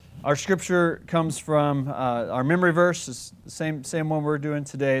Our scripture comes from our memory verse, is the same one we're doing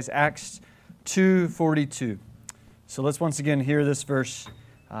today, is Acts 2:42. So let's once again hear this verse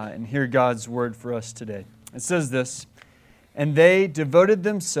and hear God's word for us today. It says this, "And they devoted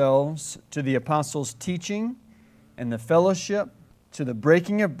themselves to the apostles' teaching and the fellowship, to the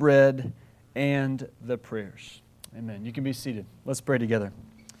breaking of bread and the prayers." Amen. You can be seated. Let's pray together.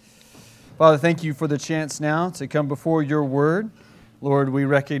 Father, thank you for the chance now to come before your word. Lord, we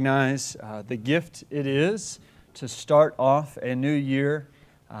recognize the gift it is to start off a new year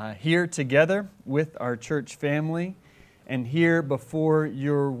here together with our church family and here before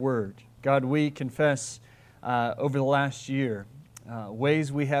your word. God, we confess over the last year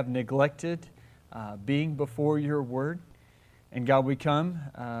ways we have neglected being before your word. And God, we come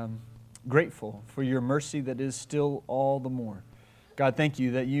grateful for your mercy that is still all the more. God, thank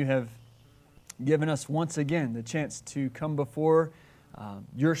you that you have given us once again the chance to come before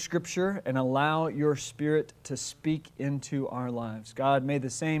your scripture and allow your Spirit to speak into our lives. God, may the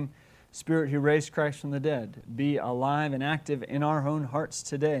same Spirit who raised Christ from the dead be alive and active in our own hearts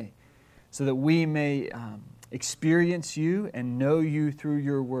today so that we may experience you and know you through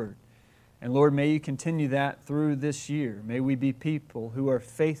your word. And Lord, may you continue that through this year. May we be people who are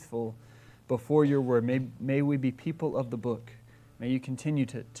faithful before your word. May we be people of the book. May you continue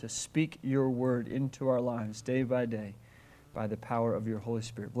to speak your word into our lives day by day by the power of your Holy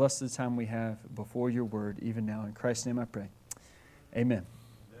Spirit. Bless the time we have before your word even now. In Christ's name I pray. Amen.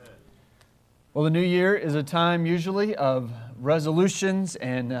 Well, the new year is a time usually of resolutions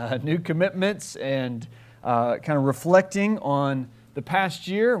and new commitments and kind of reflecting on the past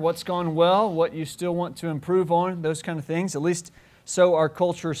year, what's gone well, what you still want to improve on, those kind of things. At least so our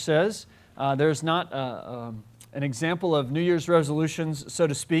culture says. There's not an example of New Year's resolutions, so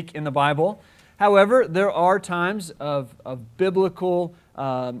to speak, in the Bible. However, there are times of biblical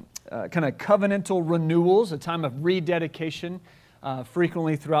kind of covenantal renewals, a time of rededication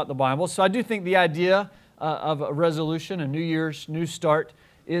frequently throughout the Bible. So I do think the idea of a resolution, a New Year's new start,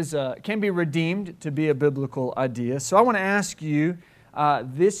 can be redeemed to be a biblical idea. So I want to ask you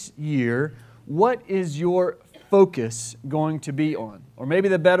this year, what is your focus going to be on? Or maybe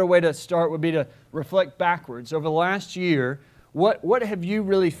the better way to start would be to reflect backwards. Over the last year, what have you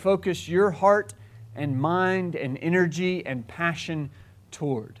really focused your heart and mind and energy and passion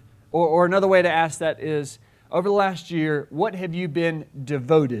toward? Or another way to ask that is, over the last year, what have you been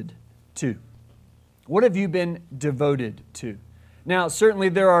devoted to? What have you been devoted to? Now, certainly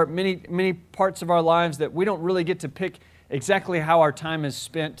there are many parts of our lives that we don't really get to pick exactly how our time is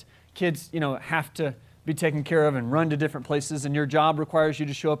spent. Kids, have to be taken care of and run to different places, and your job requires you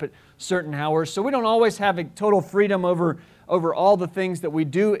to show up at certain hours. So we don't always have a total freedom over all the things that we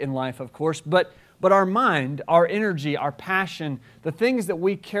do in life, of course, but our mind, our energy, our passion, the things that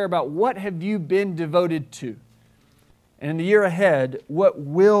we care about, what have you been devoted to? And in the year ahead, what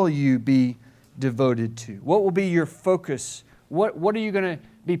will you be devoted to? What will be your focus? What are you going to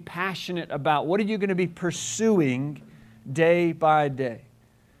be passionate about? What are you going to be pursuing day by day?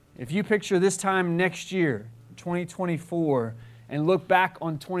 If you picture this time next year, 2024, and look back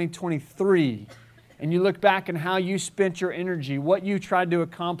on 2023, and you look back on how you spent your energy, what you tried to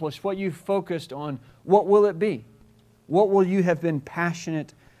accomplish, what you focused on, what will it be? What will you have been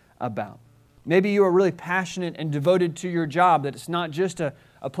passionate about? Maybe you are really passionate and devoted to your job, that it's not just a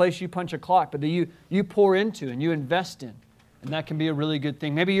place you punch a clock, but that you pour into and you invest in. And that can be a really good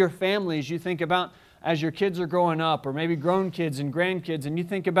thing. Maybe your family, as you think about as your kids are growing up, or maybe grown kids and grandkids, and you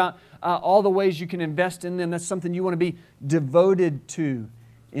think about all the ways you can invest in them, that's something you want to be devoted to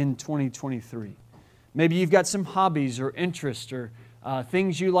in 2023. Maybe you've got some hobbies or interests or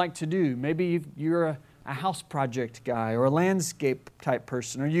things you like to do. Maybe you're a house project guy or a landscape type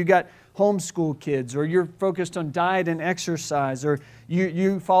person, or you got homeschool kids, or you're focused on diet and exercise, or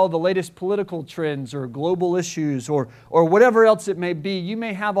you follow the latest political trends or global issues or whatever else it may be. You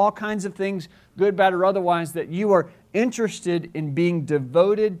may have all kinds of things, good, bad, or otherwise, that you are interested in being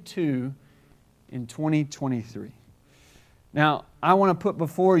devoted to in 2023. Now, I want to put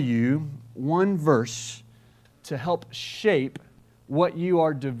before you one verse to help shape what you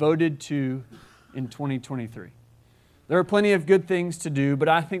are devoted to in 2023. There are plenty of good things to do, but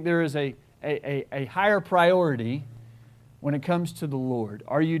I think there is a higher priority when it comes to the Lord.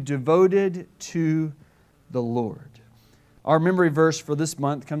 Are you devoted to the Lord? Our memory verse for this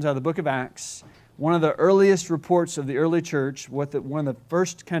month comes out of the book of Acts. One of the earliest reports of the early church, one of the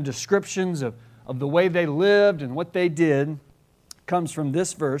first kind of descriptions of the way they lived and what they did, comes from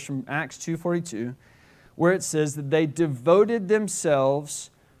this verse, from Acts 2:42, where it says that they devoted themselves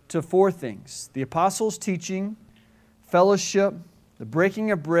to four things: the apostles' teaching, fellowship, the breaking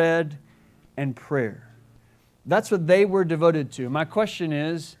of bread, and prayer. That's what they were devoted to. My question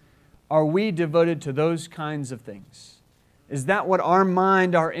is, are we devoted to those kinds of things? Is that what our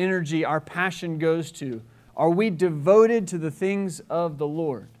mind, our energy, our passion goes to? Are we devoted to the things of the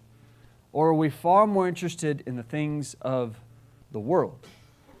Lord? Or are we far more interested in the things of the world?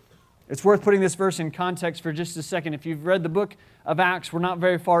 It's worth putting this verse in context for just a second. If you've read the book of Acts, we're not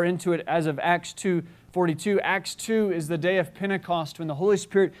very far into it as of Acts 2:42. Acts 2 is the day of Pentecost when the Holy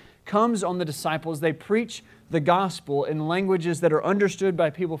Spirit comes on the disciples. They preach the gospel in languages that are understood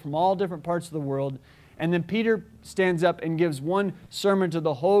by people from all different parts of the world. And then Peter stands up and gives one sermon to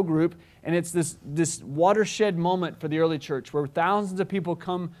the whole group. And it's this watershed moment for the early church where thousands of people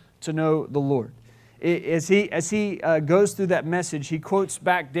come to know the Lord. As he goes through that message, he quotes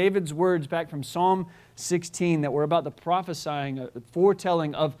back David's words back from Psalm 16 that were about the prophesying,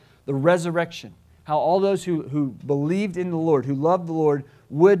 foretelling of the resurrection. How all those who believed in the Lord, who loved the Lord,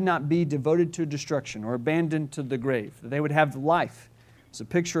 would not be devoted to destruction or abandoned to the grave. That they would have life. It's a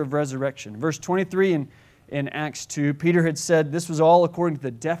picture of resurrection. Verse 23 in Acts 2, Peter had said this was all according to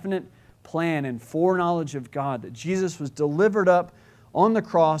the definite plan and foreknowledge of God, that Jesus was delivered up on the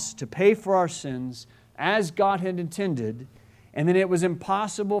cross to pay for our sins as God had intended, and then it was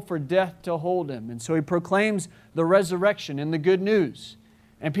impossible for death to hold Him. And so He proclaims the resurrection and the good news.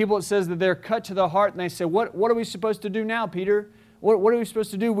 And people, it says that they're cut to the heart and they say, what are we supposed to do now, Peter? What are we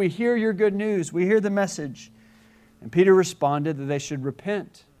supposed to do? We hear your good news. We hear the message. And Peter responded that they should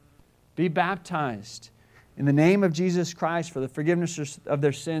repent, be baptized in the name of Jesus Christ for the forgiveness of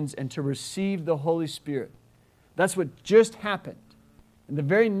their sins and to receive the Holy Spirit. That's what just happened. And the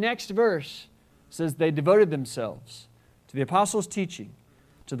very next verse says they devoted themselves to the apostles' teaching,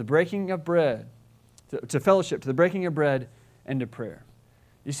 to the breaking of bread, to fellowship, to the breaking of bread, and to prayer.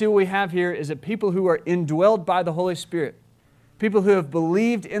 You see, what we have here is that people who are indwelled by the Holy Spirit, people who have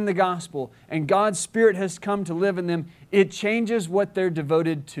believed in the gospel, and God's Spirit has come to live in them, it changes what they're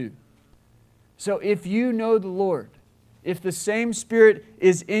devoted to. So if you know the Lord, if the same Spirit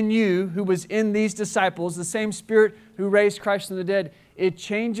is in you who was in these disciples, the same Spirit who raised Christ from the dead, it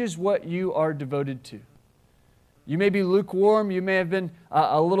changes what you are devoted to. You may be lukewarm, you may have been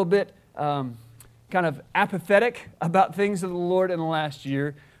a little bit kind of apathetic about things of the Lord in the last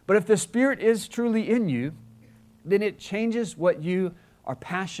year, but if the Spirit is truly in you, then it changes what you are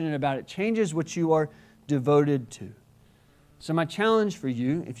passionate about. It changes what you are devoted to. So my challenge for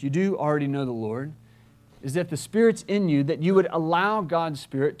you, if you do already know the Lord, is that if the Spirit's in you, that you would allow God's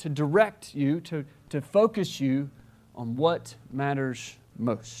Spirit to direct you, to focus you on what matters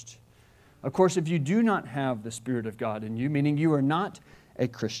most. Of course, if you do not have the Spirit of God in you, meaning you are not a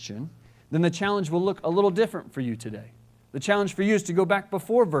Christian, then the challenge will look a little different for you today. The challenge for you is to go back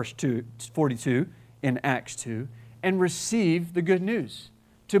before verse 42 in Acts 2 and receive the good news.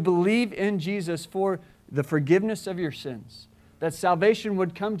 To believe in Jesus for the forgiveness of your sins. That salvation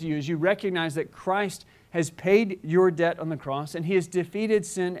would come to you as you recognize that Christ has paid your debt on the cross and He has defeated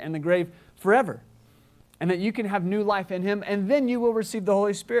sin and the grave forever. And that you can have new life in Him, and then you will receive the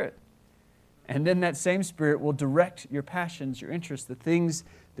Holy Spirit. And then that same Spirit will direct your passions, your interests, the things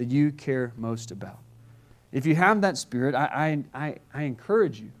that you care most about. If you have that Spirit, I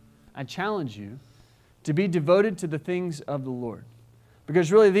encourage you, I challenge you to be devoted to the things of the Lord.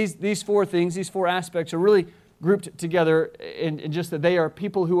 Because really these four things, these four aspects are really grouped together in just that they are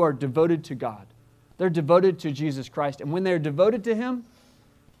people who are devoted to God. They're devoted to Jesus Christ. And when they're devoted to Him,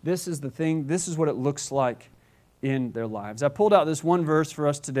 this is the thing, this is what it looks like in their lives. I pulled out this one verse for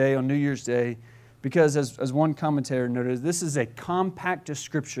us today on New Year's Day because as one commentator noted, this is a compact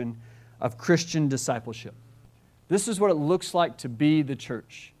description of Christian discipleship. This is what it looks like to be the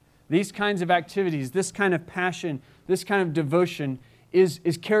church. These kinds of activities, this kind of passion, this kind of devotion is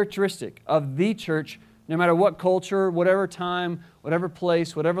characteristic of the church, no matter what culture, whatever time, whatever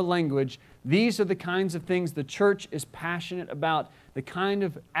place, whatever language. These are the kinds of things the church is passionate about, the kind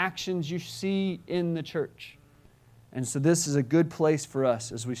of actions you see in the church. And so this is a good place for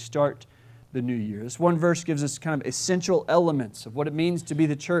us as we start the new year. This one verse gives us kind of essential elements of what it means to be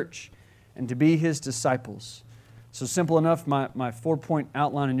the church and to be His disciples. So simple enough, my 4-point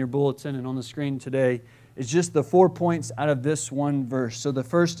outline in your bulletin and on the screen today is just the 4 points out of this one verse. So the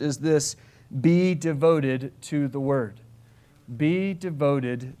first is this: be devoted to the Word. Be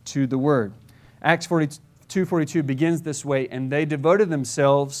devoted to the Word. Acts 2:42 begins this way, and they devoted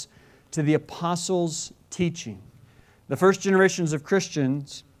themselves to the apostles' teaching. The first generations of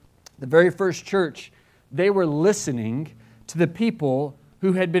Christians, the very first church, they were listening to the people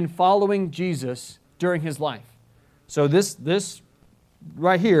who had been following Jesus during His life. So this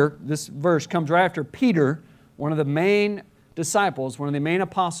right here, this verse comes right after Peter, one of the main disciples, one of the main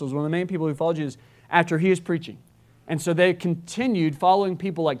apostles, one of the main people who followed Jesus after he was preaching. And so they continued following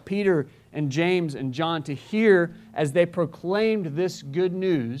people like Peter and James and John to hear as they proclaimed this good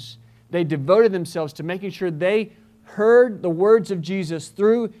news. They devoted themselves to making sure they heard the words of Jesus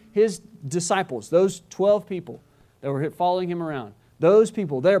through his disciples, those 12 people that were following him around. Those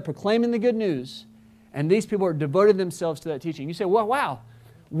people, they're proclaiming the good news, and these people are devoted themselves to that teaching. You say, well, wow,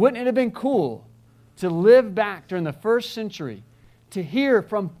 wouldn't it have been cool to live back during the first century to hear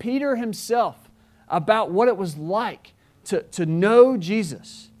from Peter himself about what it was like to know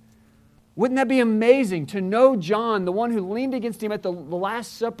Jesus? Wouldn't that be amazing to know John, the one who leaned against him at the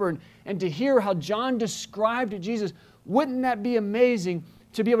Last Supper, and to hear how John described Jesus? Wouldn't that be amazing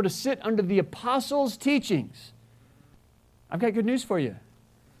to be able to sit under the apostles' teachings? I've got good news for you.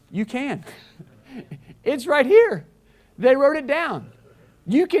 You can. It's right here. They wrote it down.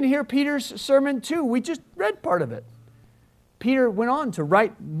 You can hear Peter's sermon too. We just read part of it. Peter went on to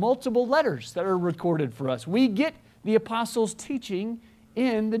write multiple letters that are recorded for us. We get the apostles' teaching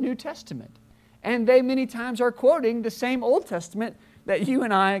in the New Testament. And they many times are quoting the same Old Testament that you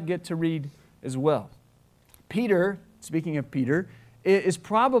and I get to read as well. Peter, speaking of Peter, is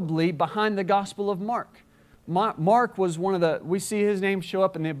probably behind the Gospel of Mark. Mark was we see his name show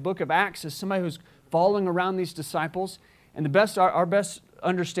up in the book of Acts as somebody who's following around these disciples. And our best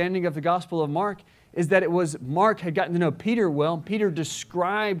understanding of the Gospel of Mark is that it was Mark had gotten to know Peter well. Peter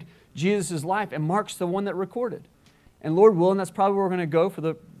described Jesus' life, and Mark's the one that recorded. And Lord willing, that's probably where we're going to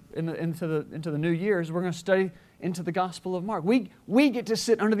go into the new year, is we're going to study into the Gospel of Mark. We get to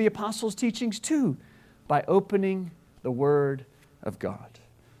sit under the apostles' teachings too by opening the Word of God.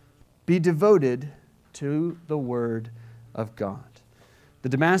 Be devoted to the Word of God. The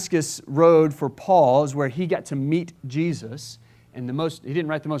Damascus Road for Paul is where he got to meet Jesus. And he didn't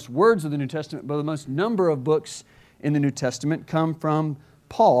write the most words of the New Testament, but the most number of books in the New Testament come from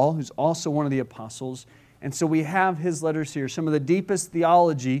Paul, who's also one of the apostles. And so we have his letters here. Some of the deepest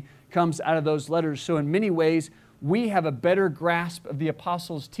theology comes out of those letters. So in many ways, we have a better grasp of the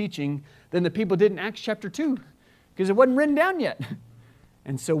apostles' teaching than the people did in Acts chapter 2, because it wasn't written down yet.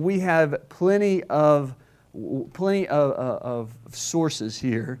 And so we have plenty of sources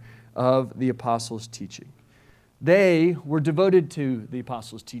here of the apostles' teaching. They were devoted to the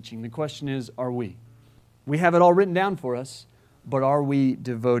apostles' teaching. The question is, are we? We have it all written down for us, but are we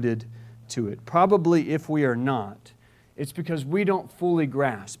devoted to it? Probably if we are not, it's because we don't fully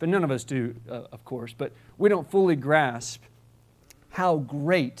grasp, and none of us do, of course, but we don't fully grasp how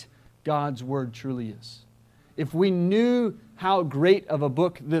great God's Word truly is. If we knew how great of a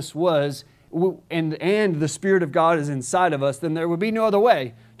book this was, and the Spirit of God is inside of us, then there would be no other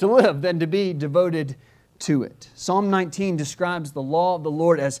way to live than to be devoted to it. Psalm 19 describes the law of the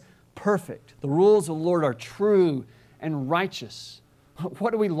Lord as perfect. The rules of the Lord are true and righteous. What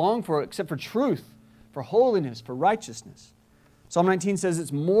do we long for except for truth, for holiness, for righteousness? Psalm 19 says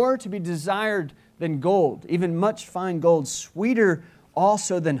it's more to be desired than gold, even much fine gold, sweeter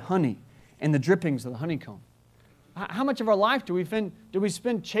also than honey and the drippings of the honeycomb. How much of our life do we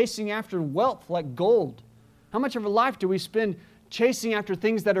spend chasing after wealth like gold? How much of our life do we spend chasing after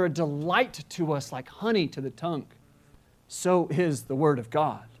things that are a delight to us like honey to the tongue? So is the Word of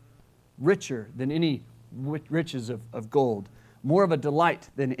God, richer than any riches of gold, more of a delight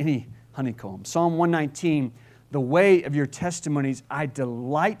than any honeycomb. Psalm 119, the way of your testimonies I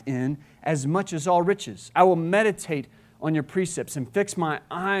delight in as much as all riches. I will meditate on your precepts and fix my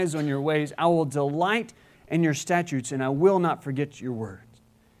eyes on your ways. I will delight in your statutes, and I will not forget your words.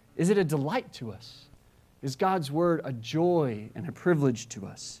 Is it a delight to us? Is God's Word a joy and a privilege to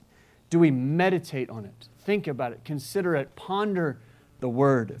us? Do we meditate on it, think about it, consider it, ponder the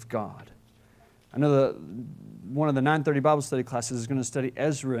Word of God? I know one of the 9:30 Bible study classes is going to study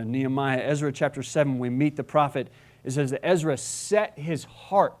Ezra and Nehemiah. Ezra chapter 7, we meet the prophet. It says that Ezra set his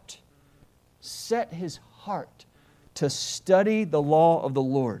heart to study the law of the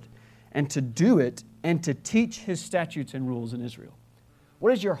Lord and to do it and to teach His statutes and rules in Israel.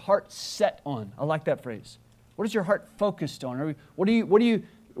 What is your heart set on? I like that phrase. What is your heart focused on? What do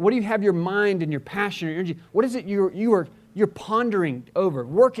you have your mind and your passion or energy? What is it you're pondering over,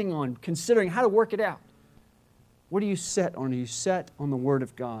 working on, considering how to work it out? What are you set on? Are you set on the Word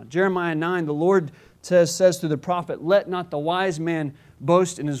of God? Jeremiah 9, the Lord says through the prophet, let not the wise man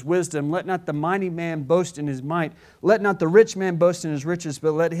boast in his wisdom. Let not the mighty man boast in his might. Let not the rich man boast in his riches.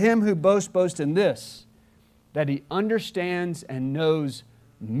 But let him who boasts boast in this, that he understands and knows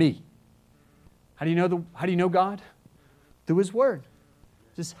me. How do you know God? Through His Word.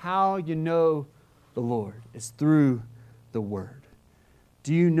 Just how you know the Lord is through the Word.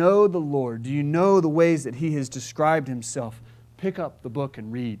 Do you know the Lord? Do you know the ways that He has described Himself? Pick up the book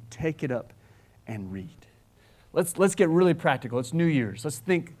and read. Take it up and read. Let's get really practical. It's New Year's. Let's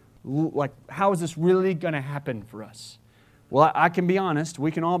think, like, how is this really going to happen for us? Well, I can be honest,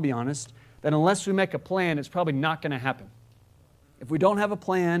 we can all be honest, that unless we make a plan, it's probably not going to happen. If we don't have a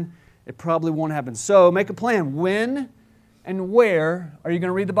plan, it probably won't happen. So make a plan. When and where are you going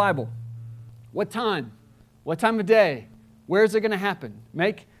to read the Bible? What time? What time of day? Where is it going to happen?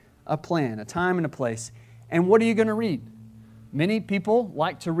 Make a plan, a time and a place. And what are you going to read? Many people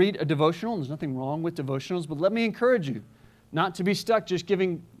like to read a devotional. There's nothing wrong with devotionals, but let me encourage you not to be stuck just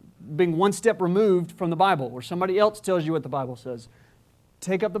being one step removed from the Bible, where somebody else tells you what the Bible says.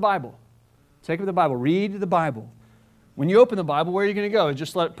 Take up the Bible. Take up the Bible. Read the Bible. When you open the Bible, where are you going to go?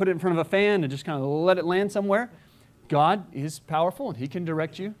 Just put it in front of a fan and just kind of let it land somewhere? God is powerful and He can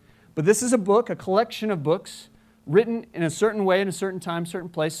direct you. But this is a book, a collection of books, written in a certain way, in a certain time, certain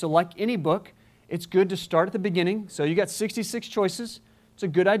place. So like any book, it's good to start at the beginning. So you got 66 choices. It's a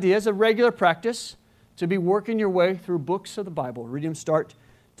good idea. It's a regular practice to be working your way through books of the Bible. Read them start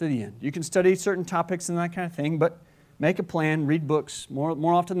to the end. You can study certain topics and that kind of thing, but make a plan, read books.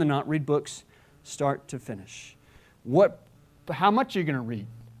 More often than not, read books start to finish. How much are you going to read?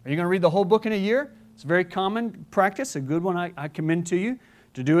 Are you going to read the whole book in a year? It's a very common practice, a good one I commend to you,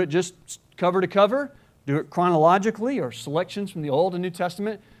 to do it just cover to cover, do it chronologically or selections from the Old and New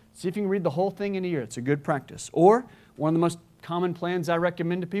Testament. See if you can read the whole thing in a year. It's a good practice. Or one of the most common plans I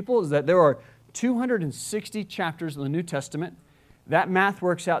recommend to people is that there are 260 chapters of the New Testament. That math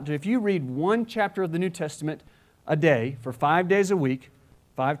works out to if you read one chapter of the New Testament a day for 5 days a week,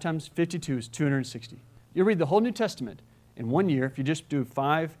 5 times 52 is 260. You'll read the whole New Testament in 1 year if you just do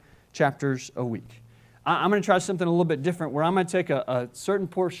 5 chapters a week. I'm going to try something a little bit different where I'm going to take a certain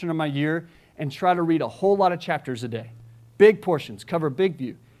portion of my year and try to read a whole lot of chapters a day. Big portions, cover a big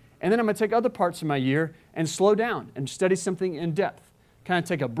view. And then I'm going to take other parts of my year and slow down and study something in depth. Kind of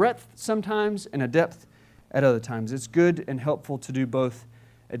take a breadth sometimes and a depth at other times. It's good and helpful to do both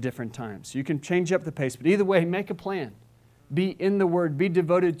at different times. You can change up the pace, but either way, make a plan. Be in the Word. Be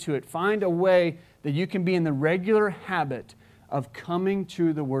devoted to it. Find a way that you can be in the regular habit of coming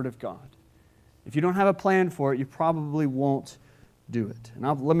to the Word of God. If you don't have a plan for it, you probably won't do it.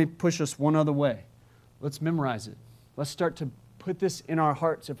 And let me push us one other way. Let's memorize it. Let's start to put this in our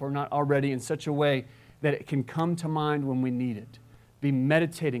hearts, if we're not already, in such a way that it can come to mind when we need it. Be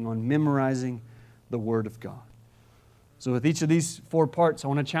meditating on memorizing the Word of God. So with each of these 4 parts, I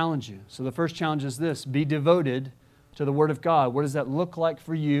want to challenge you. So the first challenge is this: be devoted to the Word of God. What does that look like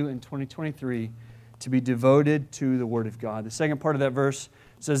for you in 2023 to be devoted to the Word of God? The second part of that verse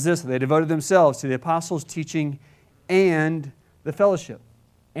says this: they devoted themselves to the apostles' teaching and the fellowship.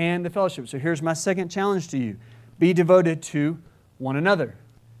 And the fellowship. So here's my second challenge to you. Be devoted to one another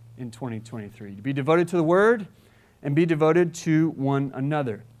in 2023. Be devoted to the Word and be devoted to one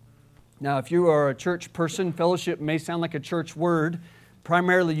another. Now, if you are a church person, fellowship may sound like a church word,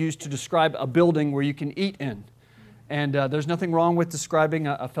 primarily used to describe a building where you can eat in. And there's nothing wrong with describing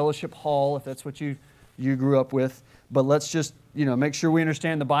a fellowship hall if that's what you grew up with. But let's just make sure we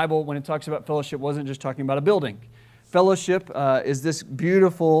understand the Bible when it talks about fellowship wasn't just talking about a building. Fellowship is this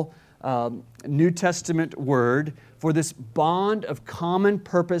beautiful New Testament word for this bond of common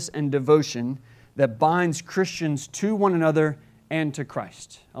purpose and devotion that binds Christians to one another and to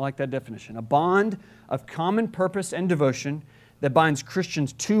Christ. I like that definition. A bond of common purpose and devotion that binds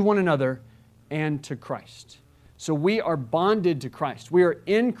Christians to one another and to Christ. So we are bonded to Christ. We are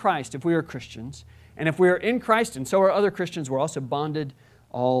in Christ if we are Christians. And if we are in Christ and so are other Christians, we're also bonded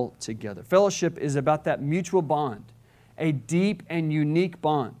all together. Fellowship is about that mutual bond, a deep and unique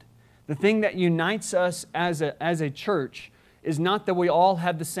bond. The thing that unites us as a church is not that we all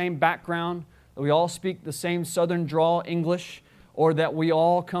have the same background, that we all speak the same Southern drawl English, or that we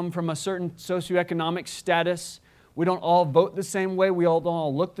all come from a certain socioeconomic status. We don't all vote the same way. We don't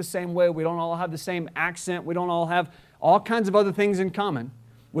all look the same way. We don't all have the same accent. We don't all have all kinds of other things in common.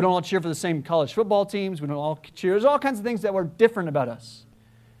 We don't all cheer for the same college football teams. We don't all cheer. There's all kinds of things that were different about us.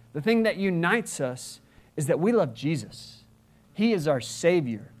 The thing that unites us is that we love Jesus. He is our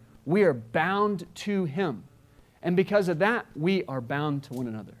Savior. We are bound to Him. And because of that, we are bound to one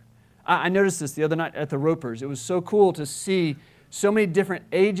another. I noticed this the other night at the Ropers. It was so cool to see so many different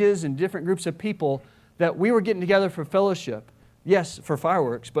ages and different groups of people that we were getting together for fellowship. Yes, for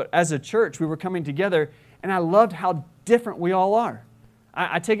fireworks, but as a church, we were coming together, and I loved how different we all are.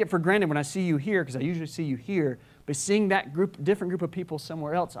 I take it for granted when I see you here, because I usually see you here, but seeing that different group of people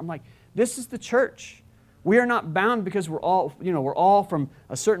somewhere else, I'm like, this is the church. We are not bound because we're all from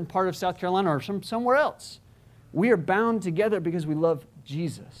a certain part of South Carolina or somewhere else. We are bound together because we love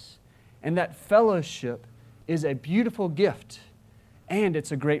Jesus. And that fellowship is a beautiful gift, and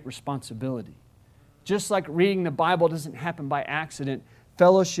it's a great responsibility. Just like reading the Bible doesn't happen by accident,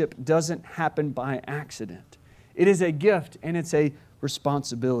 fellowship doesn't happen by accident. It is a gift, and it's a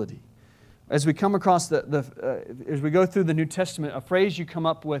responsibility. As we come across as we go through the New Testament, a phrase you come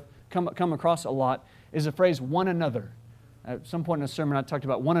across a lot is the phrase "one another." At some point in a sermon, I talked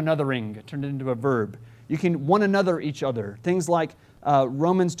about one anothering. It turned it into a verb. You can one another each other. Things like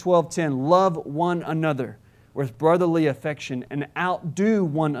Romans 12:10, love one another with brotherly affection and outdo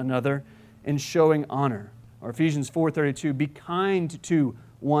one another in showing honor. Or Ephesians 4:32, be kind to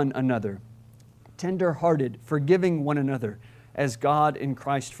one another, tender-hearted, forgiving one another, as God in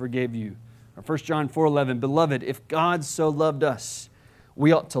Christ forgave you. Or 1 John 4:11, beloved, if God so loved us,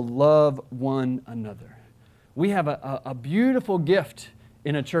 we ought to love one another. We have a beautiful gift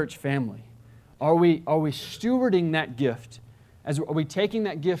in a church family. Are we stewarding that gift? Are we taking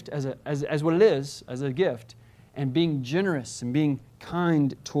that gift as what it is, as a gift, and being generous and being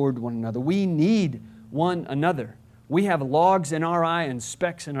kind toward one another? We need one another. We have logs in our eye and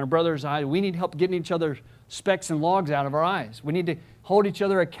specks in our brother's eye. We need help getting each other specks and logs out of our eyes. We need to hold each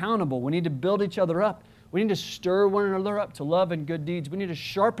other accountable. We need to build each other up. We need to stir one another up to love and good deeds. We need to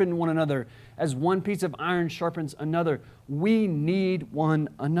sharpen one another as one piece of iron sharpens another. We need one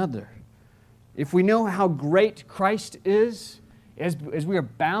another. If we know how great Christ is, as we are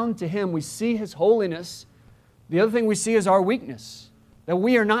bound to Him, we see His holiness. The other thing we see is our weakness, that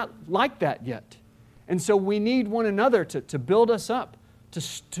we are not like that yet. And so we need one another to build us up,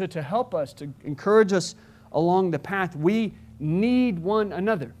 to help us, to encourage us along the path. We need one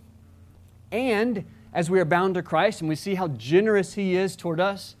another. And as we are bound to Christ and we see how generous He is toward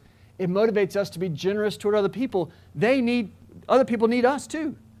us, it motivates us to be generous toward other people. Other people need us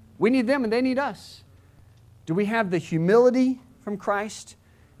too. We need them and they need us. Do we have the humility from Christ?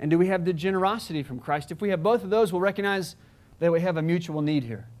 And do we have the generosity from Christ? If we have both of those, we'll recognize that we have a mutual need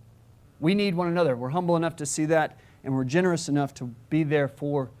here. We need one another. We're humble enough to see that, and we're generous enough to be there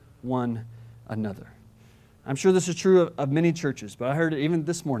for one another. I'm sure this is true of many churches, but I heard it even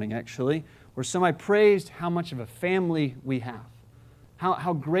this morning, actually, where somebody praised how much of a family we have,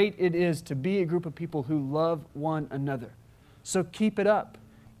 how great it is to be a group of people who love one another. So keep it up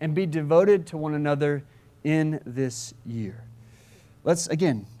and be devoted to one another in this year. Let's,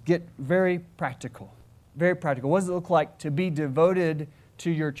 again, get very practical. Very practical. What does it look like to be devoted to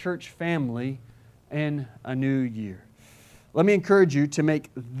your church family in a new year? Let me encourage you to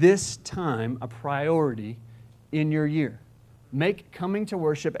make this time a priority in your year. Make coming to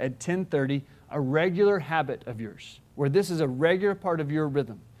worship at 10:30 a regular habit of yours, where this is a regular part of your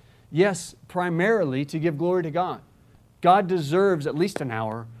rhythm. Yes, primarily to give glory to God. God deserves at least an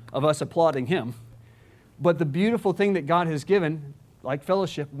hour of us applauding Him. But the beautiful thing that God has given, like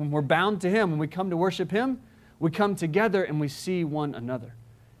fellowship, when we're bound to Him, when we come to worship Him, we come together and we see one another.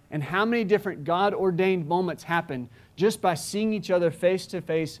 And how many different God-ordained moments happen just by seeing each other face to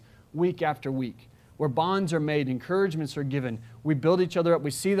face week after week, where bonds are made, encouragements are given, we build each other up,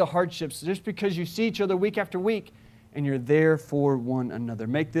 we see the hardships just because you see each other week after week and you're there for one another.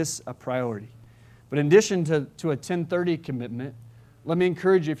 Make this a priority. But in addition to a 10:30 commitment, let me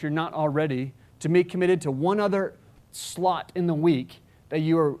encourage you, if you're not already, to be committed to one other slot in the week that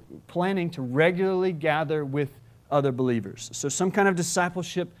you are planning to regularly gather with other believers. So some kind of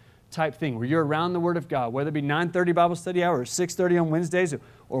discipleship type thing where you're around the Word of God, whether it be 9:30 Bible study hour or 6:30 on Wednesdays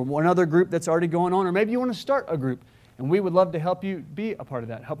or one other group that's already going on, or maybe you want to start a group, and we would love to help you be a part of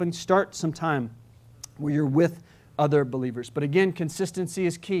that, helping start some time where you're with other believers. But again, consistency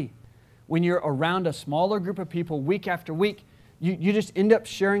is key. When you're around a smaller group of people week after week, you just end up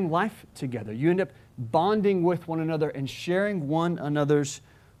sharing life together. You end up bonding with one another and sharing one another's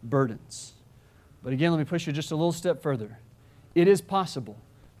burdens. But again, let me push you just a little step further. It is possible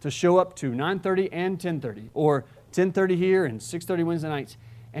to show up to 9:30 and 10:30, or 10:30 here and 6:30 Wednesday nights,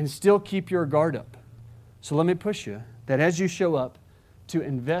 and still keep your guard up. So let me push you that as you show up, to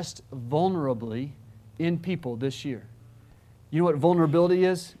invest vulnerably in people this year. You know what vulnerability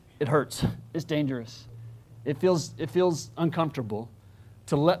is? It hurts. It's dangerous. It feels uncomfortable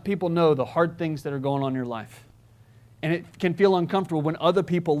to let people know the hard things that are going on in your life. And it can feel uncomfortable when other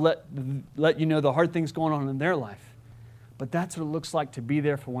people let you know the hard things going on in their life. But that's what it looks like to be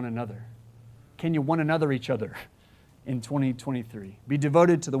there for one another. Can you one another each other in 2023? Be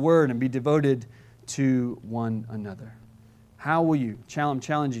devoted to the Word and be devoted to one another. How will you, I'm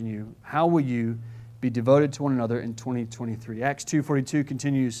challenging you, how will you be devoted to one another in 2023? Acts 2:42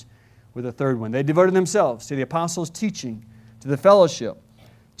 continues with a third one. They devoted themselves to the apostles' teaching, to the fellowship,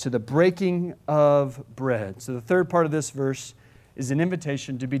 to the breaking of bread. So the third part of this verse is an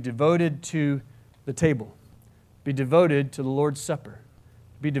invitation to be devoted to the table, be devoted to the Lord's Supper,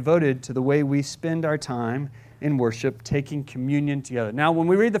 be devoted to the way we spend our time in worship, taking communion together. Now, when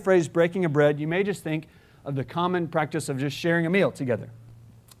we read the phrase breaking of bread, you may just think of the common practice of just sharing a meal together.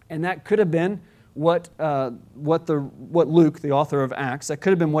 And that could have been what Luke, the author of Acts, that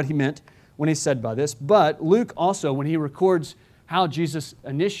could have been what he meant when he said by this. But Luke also, when he records how Jesus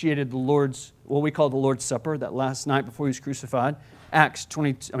initiated what we call the Lord's Supper, that last night before he was crucified,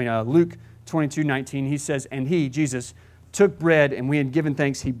 Luke 22:19, he says, "And he, Jesus, took bread, and when he had given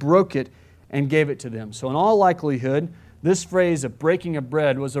thanks, he broke it and gave it to them." So in all likelihood, this phrase of breaking of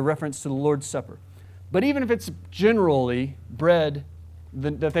bread was a reference to the Lord's Supper. But even if it's generally bread,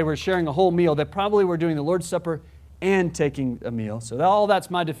 that they were sharing a whole meal, they probably were doing the Lord's Supper and taking a meal. So all that's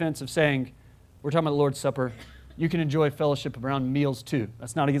my defense of saying, we're talking about the Lord's Supper. You can enjoy fellowship around meals too.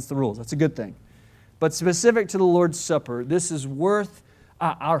 That's not against the rules. That's a good thing. But specific to the Lord's Supper, this is worth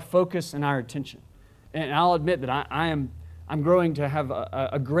our focus and our attention. And I'll admit that I'm growing to have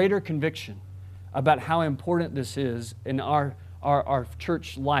a greater conviction about how important this is in our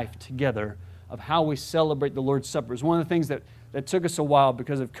church life together, of how we celebrate the Lord's Supper. It's one of the things that took us a while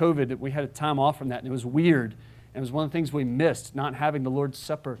because of COVID, that we had a time off from that, and it was weird. And it was one of the things we missed, not having the Lord's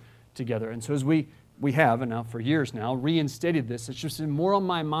Supper together. And so as we have, and now for years now, reinstated this, it's just been more on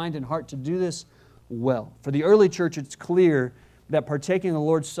my mind and heart to do this well. For the early church, it's clear that partaking in the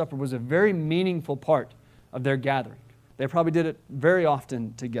Lord's Supper was a very meaningful part of their gathering. They probably did it very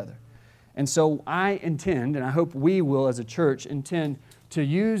often together. And so I intend, and I hope we will as a church, intend to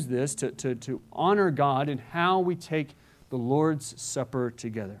use this to honor God in how we take the Lord's Supper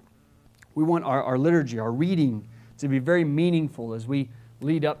together. We want our liturgy, our reading, to be very meaningful as we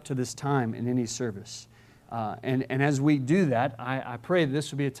lead up to this time in any service. And as we do that, I pray that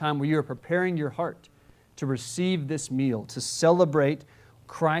this will be a time where you are preparing your heart to receive this meal, to celebrate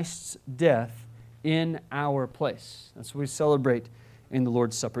Christ's death in our place. That's what we celebrate in the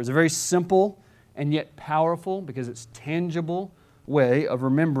Lord's Supper. It's a very simple and yet powerful, because it's tangible, way of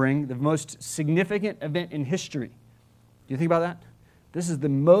remembering the most significant event in history. Do you think about that? This is the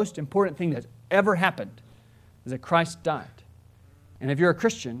most important thing that's ever happened, is that Christ died. And if you're a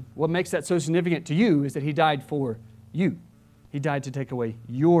Christian, what makes that so significant to you is that He died for you. He died to take away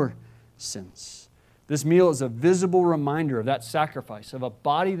your sins. This meal is a visible reminder of that sacrifice, of a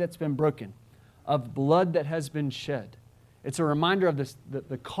body that's been broken, of blood that has been shed. It's a reminder of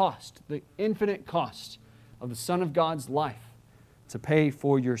the cost, the infinite cost of the Son of God's life to pay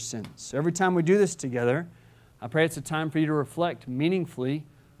for your sins. So every time we do this together, I pray it's a time for you to reflect meaningfully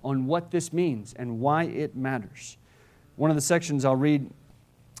on what this means and why it matters. One of the sections I'll read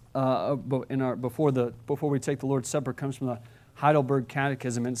before we take the Lord's Supper comes from the Heidelberg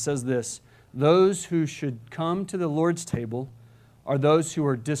Catechism, and it says this: "Those who should come to the Lord's table are those who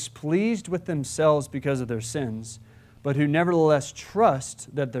are displeased with themselves because of their sins, but who nevertheless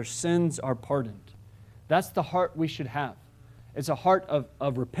trust that their sins are pardoned." That's the heart we should have. It's a heart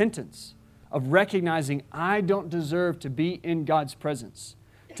of repentance, of recognizing I don't deserve to be in God's presence,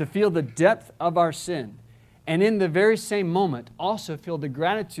 to feel the depth of our sin, and in the very same moment also feel the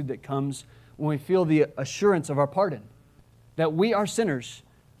gratitude that comes when we feel the assurance of our pardon, that we are sinners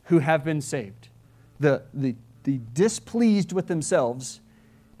who have been saved. The displeased with themselves,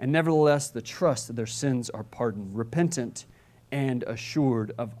 and nevertheless the trust that their sins are pardoned, repentant and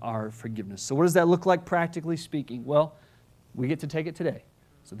assured of our forgiveness. So what does that look like practically speaking? Well, we get to take it today.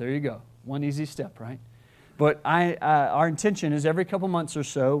 So there you go. One easy step, right? But our intention is every couple months or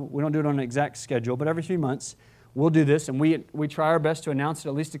so, we don't do it on an exact schedule, but every few months we'll do this, and we try our best to announce it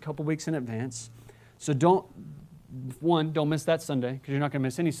at least a couple weeks in advance. So don't miss that Sunday, because you're not going to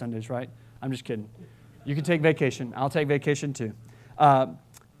miss any Sundays, right? I'm just kidding. You can take vacation. I'll take vacation too.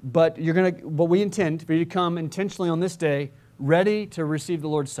 But we intend for you to come intentionally on this day, ready to receive the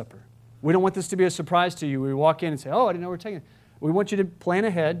Lord's Supper. We don't want this to be a surprise to you. We walk in and say, "Oh, I didn't know we're taking it." We want you to plan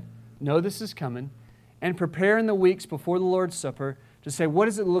ahead, know this is coming, and prepare in the weeks before the Lord's Supper to say, what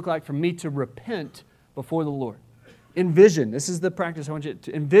does it look like for me to repent before the Lord? Envision, this is the practice I want you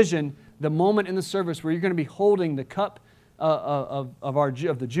to envision, the moment in the service where you're going to be holding the cup of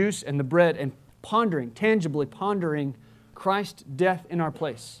the juice and the bread and tangibly pondering Christ's death in our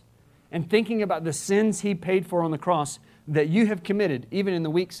place, and thinking about the sins He paid for on the cross that you have committed even in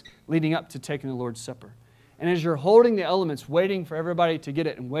the weeks leading up to taking the Lord's Supper. And as you're holding the elements, waiting for everybody to get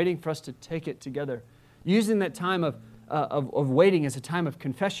it and waiting for us to take it together, using that time of waiting as a time of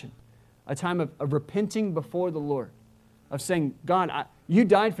confession, a time of repenting before the Lord, of saying, "God, you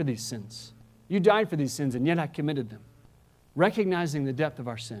died for these sins. You died for these sins, and yet I committed them." Recognizing the depth of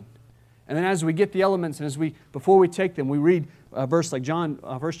our sin. And then as we get the elements and before we take them, we read a verse like 1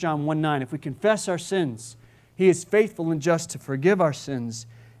 John 1:9. If we confess our sins, He is faithful and just to forgive our sins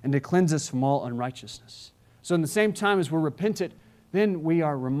and to cleanse us from all unrighteousness. So in the same time as we're repentant, then we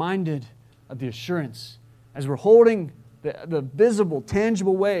are reminded of the assurance. As we're holding the visible,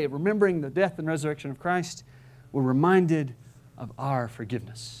 tangible way of remembering the death and resurrection of Christ, we're reminded of our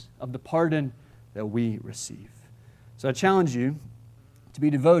forgiveness, of the pardon that we receive. So I challenge you to be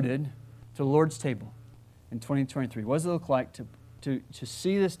devoted to the Lord's table in 2023. What does it look like to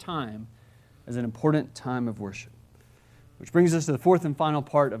see this time as an important time of worship? Which brings us to the fourth and final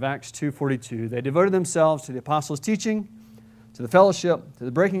part of Acts 2:42. They devoted themselves to the apostles' teaching, to the fellowship, to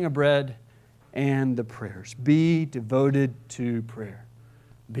the breaking of bread, and the prayers. Be devoted to prayer.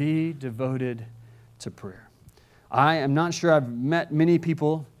 Be devoted to prayer. I am not sure I've met many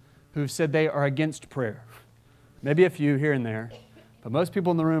people who've said they are against prayer. Maybe a few here and there. But most people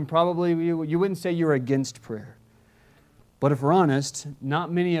in the room, probably you wouldn't say you're against prayer. But if we're honest,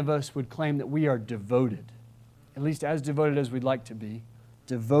 not many of us would claim that we are devoted, at least as devoted as we'd like to be,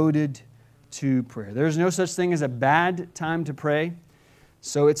 devoted to prayer. There's no such thing as a bad time to pray.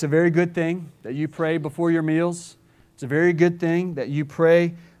 So it's a very good thing that you pray before your meals. It's a very good thing that you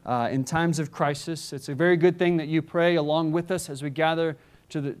pray in times of crisis. It's a very good thing that you pray along with us as we gather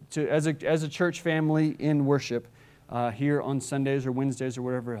as a church family in worship here on Sundays or Wednesdays or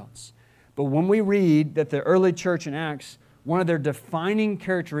whatever else. But when we read that the early church in Acts, one of their defining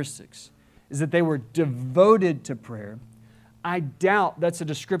characteristics is that they were devoted to prayer, I doubt that's a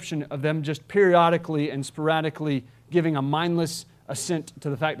description of them just periodically and sporadically giving a mindless assent to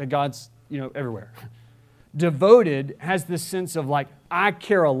the fact that God's, everywhere. Devoted has this sense of like, I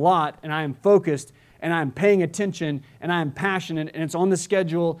care a lot and I am focused and I'm paying attention and I'm passionate and it's on the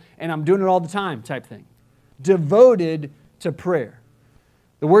schedule and I'm doing it all the time type thing. Devoted to prayer.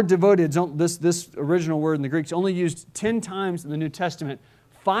 The word devoted, this original word in the Greek, is only used 10 times in the New Testament.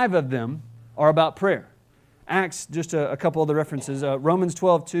 5 of them are about prayer. Acts, just a couple other references. Romans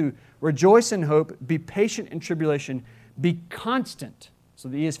 12:2, rejoice in hope, be patient in tribulation, be constant. So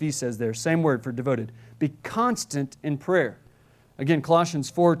the ESV says there, same word for devoted. Be constant in prayer. Again,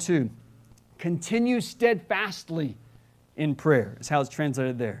 Colossians 4:2, continue steadfastly in prayer is how it's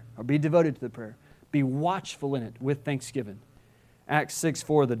translated there. Or be devoted to the prayer. Be watchful in it with thanksgiving. Acts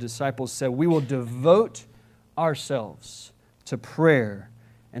 6:4, the disciples said, we will devote ourselves to prayer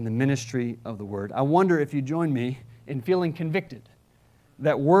and the ministry of the Word. I wonder if you join me in feeling convicted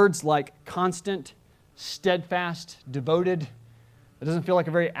that words like constant, steadfast, devoted, it doesn't feel like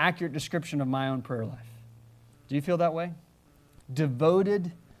a very accurate description of my own prayer life. Do you feel that way?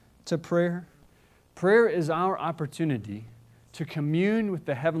 Devoted to prayer? Prayer is our opportunity to commune with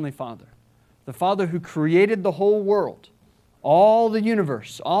the Heavenly Father, the Father who created the whole world, all the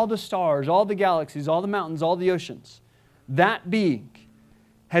universe, all the stars, all the galaxies, all the mountains, all the oceans. That being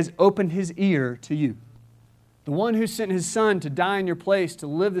has opened His ear to you. The one who sent His Son to die in your place, to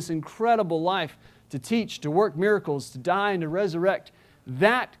live this incredible life, to teach, to work miracles, to die and to resurrect,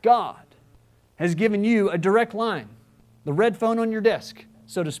 that God has given you a direct line, the red phone on your desk,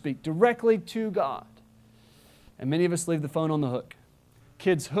 so to speak, directly to God. And many of us leave the phone on the hook.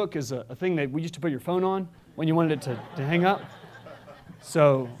 Kids, hook is a thing that we used to put your phone on when you wanted it to hang up.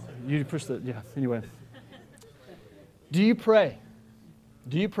 So you push anyway. Do you pray?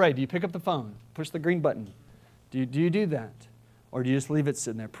 Do you pray? Do you pick up the phone? Push the green button? Do you do that? Or do you just leave it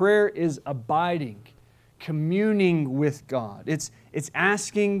sitting there? Prayer is abiding, communing with God. It's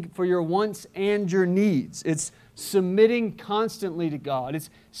asking for your wants and your needs. It's submitting constantly to God. It's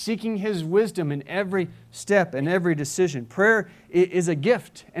seeking His wisdom in every step and every decision. Prayer is a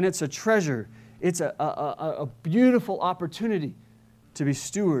gift and it's a treasure. It's a beautiful opportunity to be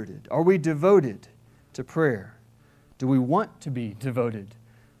stewarded. Are we devoted to prayer? Do we want to be devoted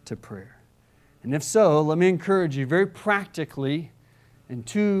to prayer? And if so, let me encourage you very practically in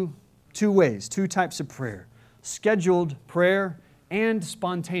two ways, 2 types of prayer. Scheduled prayer and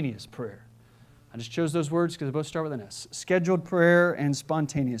spontaneous prayer. I just chose those words because they both start with an S. Scheduled prayer and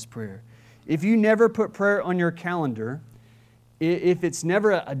spontaneous prayer. If you never put prayer on your calendar, if it's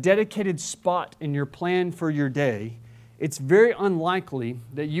never a dedicated spot in your plan for your day, it's very unlikely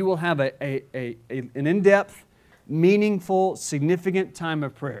that you will have an in-depth, meaningful, significant time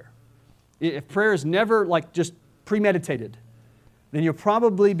of prayer. If prayer is never just premeditated, then you'll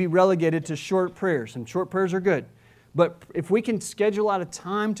probably be relegated to short prayers, and short prayers are good. But if we can schedule out a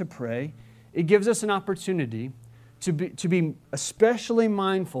time to pray, it gives us an opportunity to be especially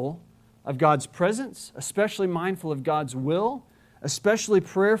mindful of God's presence, especially mindful of God's will, especially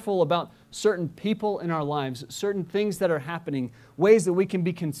prayerful about certain people in our lives, certain things that are happening, ways that we can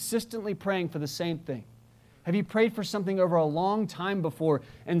be consistently praying for the same thing. Have you prayed for something over a long time before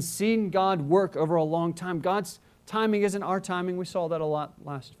and seen God work over a long time? God's timing isn't our timing. We saw that a lot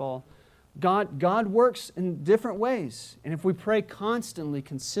last fall. God works in different ways. And if we pray constantly,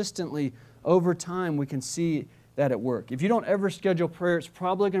 consistently, over time, we can see that at work. If you don't ever schedule prayer, it's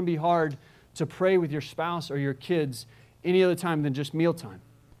probably going to be hard to pray with your spouse or your kids any other time than just mealtime.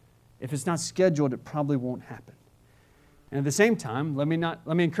 If it's not scheduled, it probably won't happen. And at the same time, let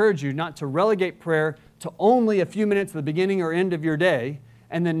me encourage you not to relegate prayer to only a few minutes at the beginning or end of your day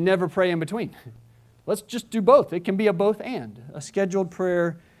and then never pray in between. Let's just do both. It can be a both and, a scheduled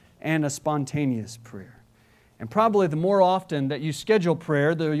prayer and a spontaneous prayer. And probably the more often that you schedule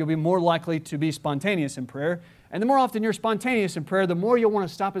prayer, you'll be more likely to be spontaneous in prayer. And the more often you're spontaneous in prayer, the more you'll want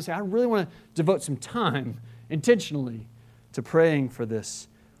to stop and say, I really want to devote some time intentionally to praying for this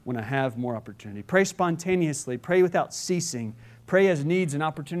when I have more opportunity. Pray spontaneously. Pray without ceasing. Pray as needs and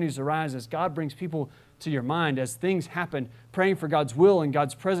opportunities arise, as God brings people to your mind, as things happen, praying for God's will and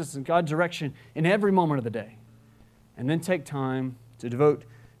God's presence and God's direction in every moment of the day. And then take time to devote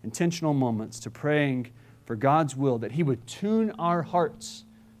intentional moments to praying for God's will, that He would tune our hearts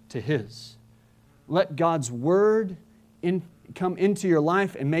to His. Let God's Word come into your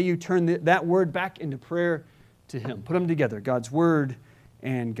life, and may you turn that Word back into prayer to Him. Put them together, God's Word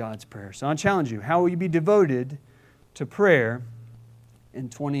and God's prayer. So I challenge you, how will you be devoted to prayer in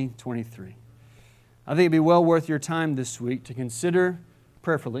 2023? I think it'd be well worth your time this week to consider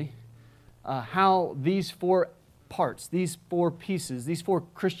prayerfully how these four parts, these four pieces, these four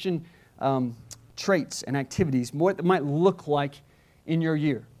Christian traits and activities, what it might look like in your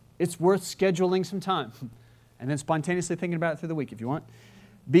year. It's worth scheduling some time and then spontaneously thinking about it through the week if you want.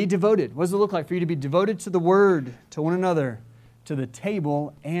 Be devoted. What does it look like for you to be devoted to the Word, to one another, to the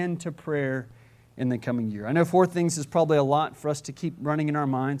table, and to prayer in the coming year? I know 4 things is probably a lot for us to keep running in our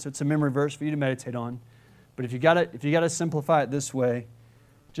minds, so it's a memory verse for you to meditate on. But if you got to simplify it this way,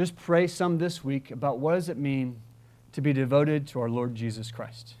 just pray some this week about what does it mean to be devoted to our Lord Jesus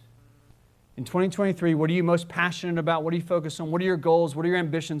Christ. In 2023, what are you most passionate about? What do you focus on? What are your goals? What are your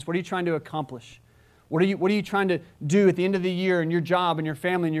ambitions? What are you trying to accomplish? What are you trying to do at the end of the year in your job and your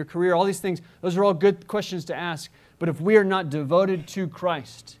family and your career? All these things, those are all good questions to ask. But if we are not devoted to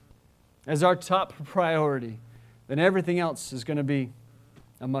Christ as our top priority, then everything else is going to be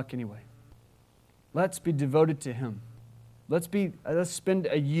amuck anyway. Let's be devoted to Him. Let's spend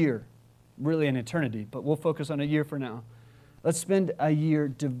a year, really an eternity, but we'll focus on a year for now. Let's spend a year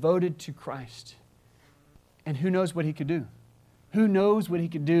devoted to Christ. And who knows what He could do? Who knows what He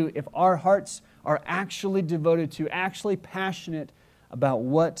could do if our hearts are actually devoted to, actually passionate about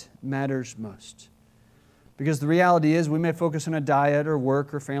what matters most? Because the reality is we may focus on a diet or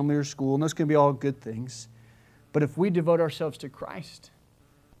work or family or school, and those can be all good things. But if we devote ourselves to Christ,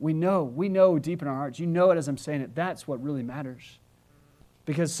 we know deep in our hearts, you know it as I'm saying it, that's what really matters.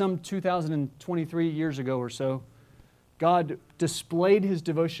 Because some 2023 years ago or so, God displayed His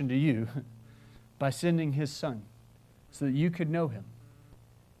devotion to you by sending His Son so that you could know Him.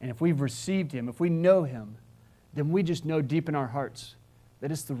 And if we've received Him, if we know Him, then we just know deep in our hearts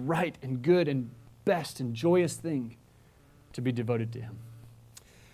that it's the right and good and best and joyous thing to be devoted to Him.